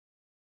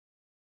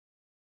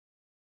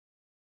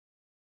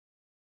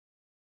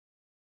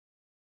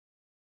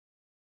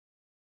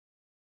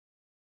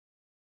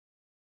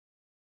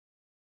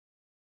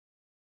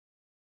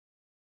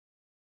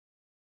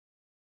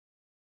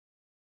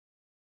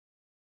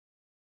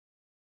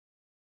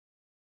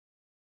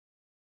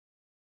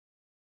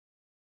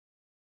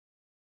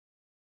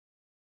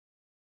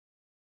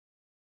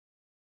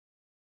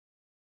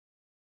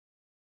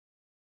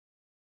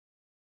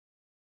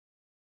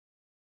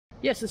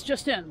Yes, it's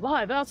just in.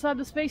 Live outside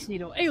the Space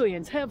Needle.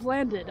 Aliens have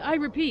landed. I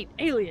repeat,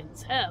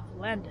 aliens have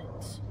landed.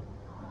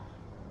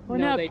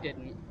 No, they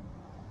didn't.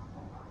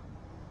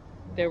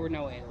 There were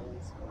no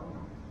aliens.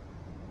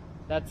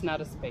 That's not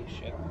a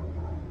spaceship.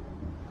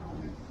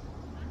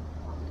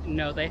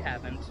 No, they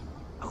haven't.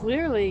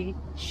 Clearly,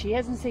 she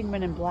hasn't seen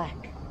Men in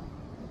Black.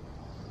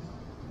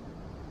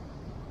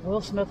 Will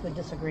Smith would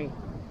disagree.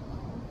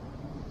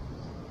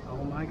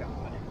 Oh my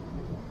God.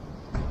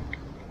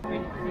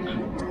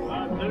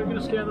 I'm going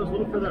to scan those a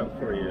little further out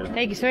for you.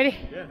 Thank you, sweetie.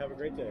 Yeah, have a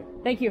great day.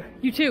 Thank you.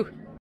 You too.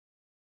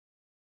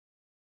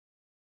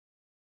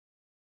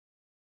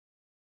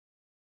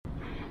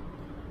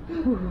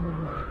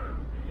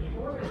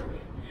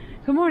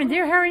 Good morning,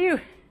 dear. How are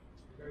you?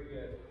 Very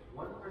good.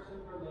 One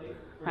person per lane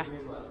for Hi.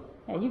 green left.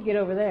 Yeah, you get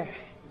over there.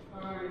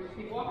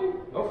 Keep walking?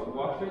 Oh,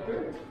 walk straight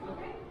through.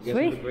 Okay. You guys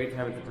Sweet. have a great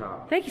time at the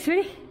top. Thank you,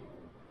 sweetie.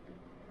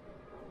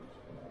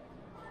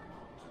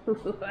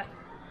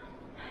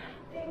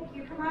 Thank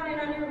you. Come on in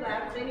on your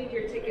left. I need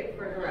your ticket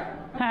further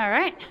up. All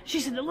right.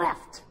 She's in the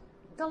left.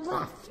 The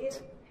left.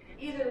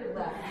 Either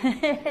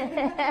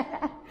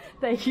left.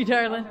 Thank you,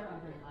 darling.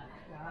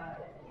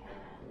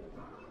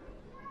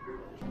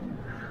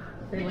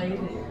 They laid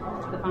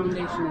the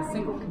foundation of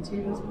single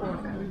continuous pour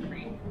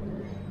concrete.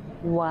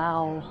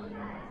 Wow.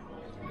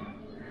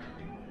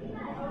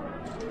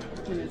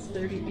 And it's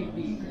 30 feet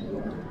deep.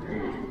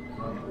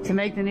 To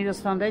make the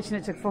Needles Foundation,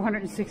 it took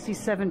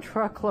 467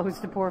 truckloads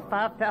to pour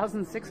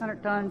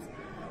 5,600 tons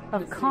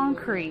of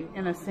concrete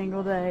in a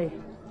single day.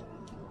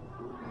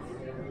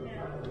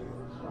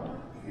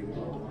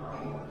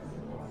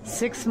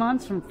 6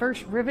 months from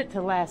first rivet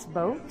to last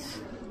boat.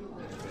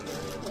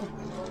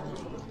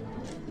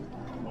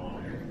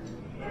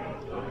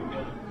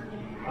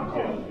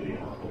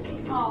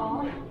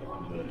 Aww.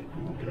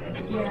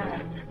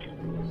 Yeah.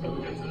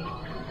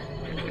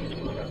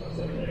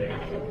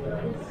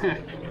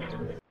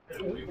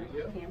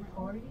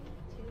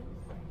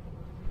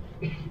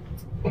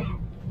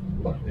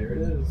 There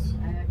it is.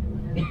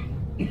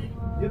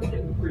 Yep,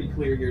 getting pretty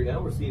clear here now.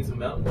 We're seeing some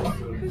mountains.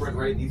 So front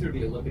right, these are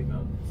the Olympic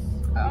Mountains.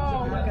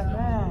 Oh, look at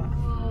that.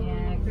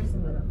 Yeah,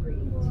 Kristen would have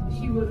freaked.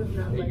 She would have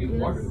done They use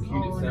water. The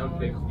cutest sound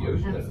makes the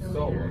ocean as a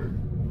salt water.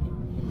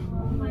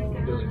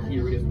 Building key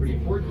area is pretty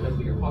important as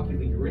we are Hockey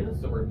League Arena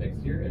summer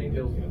next year.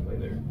 NHL's going to play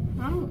there.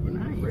 Oh,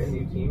 nice. Brand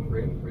new team,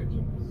 brand new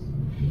franchise.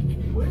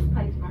 Where's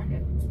Pike's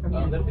Market?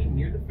 That'll be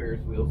near the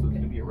Ferris wheel, so it's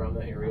going to be around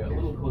that area, a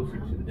little closer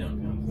to the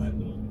downtown side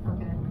though.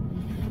 Okay.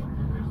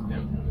 There's the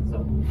downtown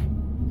itself.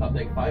 Top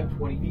deck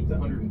 520 feet to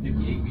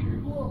 158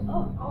 meters.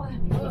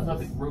 That's not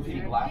the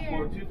rotating glass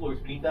floor. 2 floors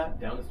beneath that.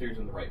 Down the stairs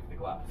on the right for the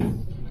glass.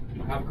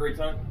 Have a great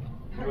time.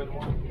 Enjoy the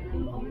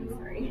morning.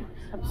 Sorry.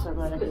 I'm so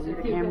glad I could see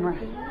the camera.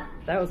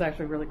 That was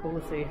actually really cool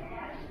to see.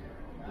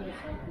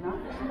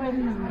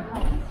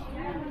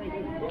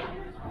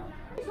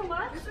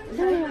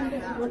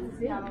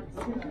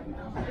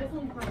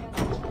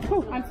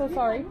 Oh, I'm so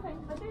sorry.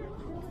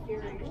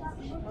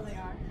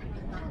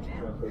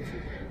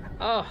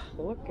 Oh,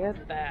 look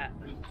at that.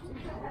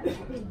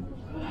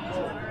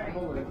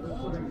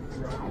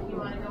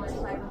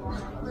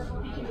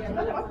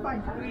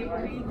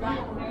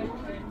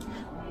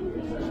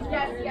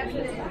 Yes, yes,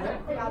 it is.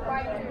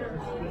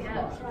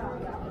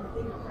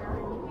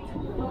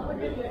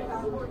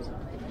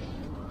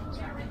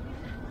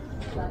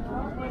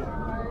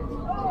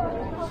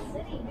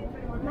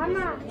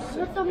 Mama,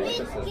 no to my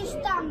gdzieś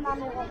tam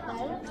mamy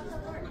hotel.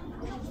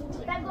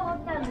 Tego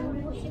hotelu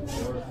musimy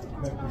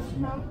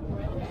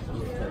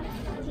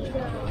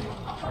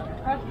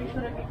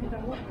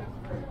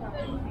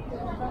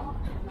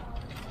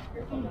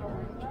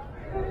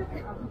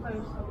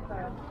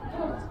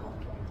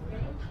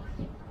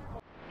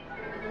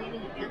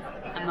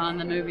I'm on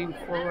the moving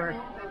floor.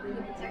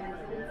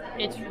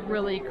 It's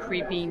really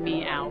creeping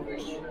me out.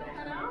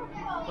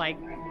 Like,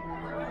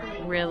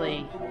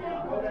 really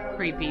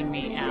creeping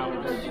me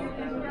out.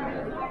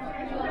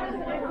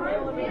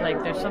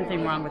 Like, there's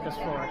something wrong with this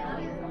floor.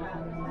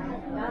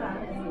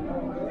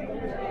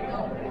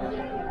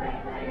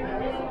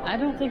 I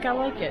don't think I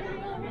like it.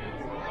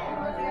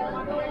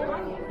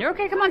 You're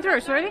okay? Come on through,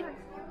 sweetie.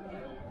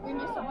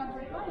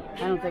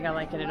 I don't think I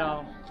like it at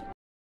all.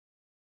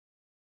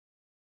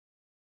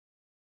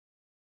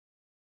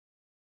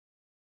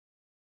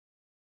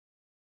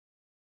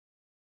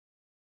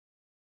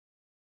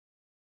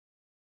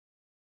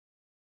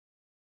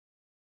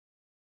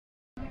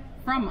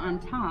 From on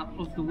top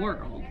of the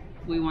world,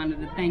 we wanted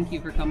to thank you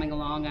for coming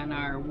along on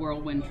our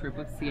whirlwind trip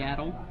with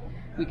Seattle.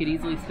 We could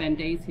easily spend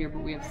days here,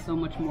 but we have so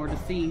much more to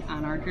see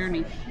on our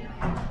journey.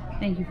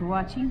 Thank you for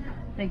watching.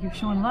 Thank you for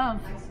showing love.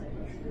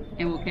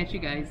 And we'll catch you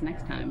guys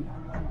next time.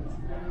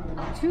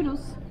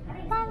 Toodles. You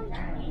want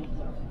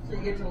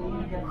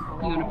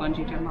to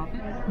bungee jump off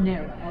it?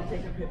 No.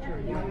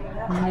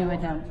 No, I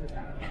don't.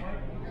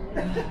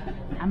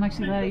 I'm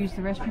actually glad I used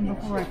the restroom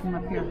before I came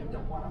up here.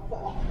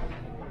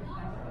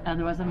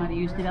 Otherwise, I might have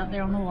used it out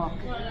there on the walk.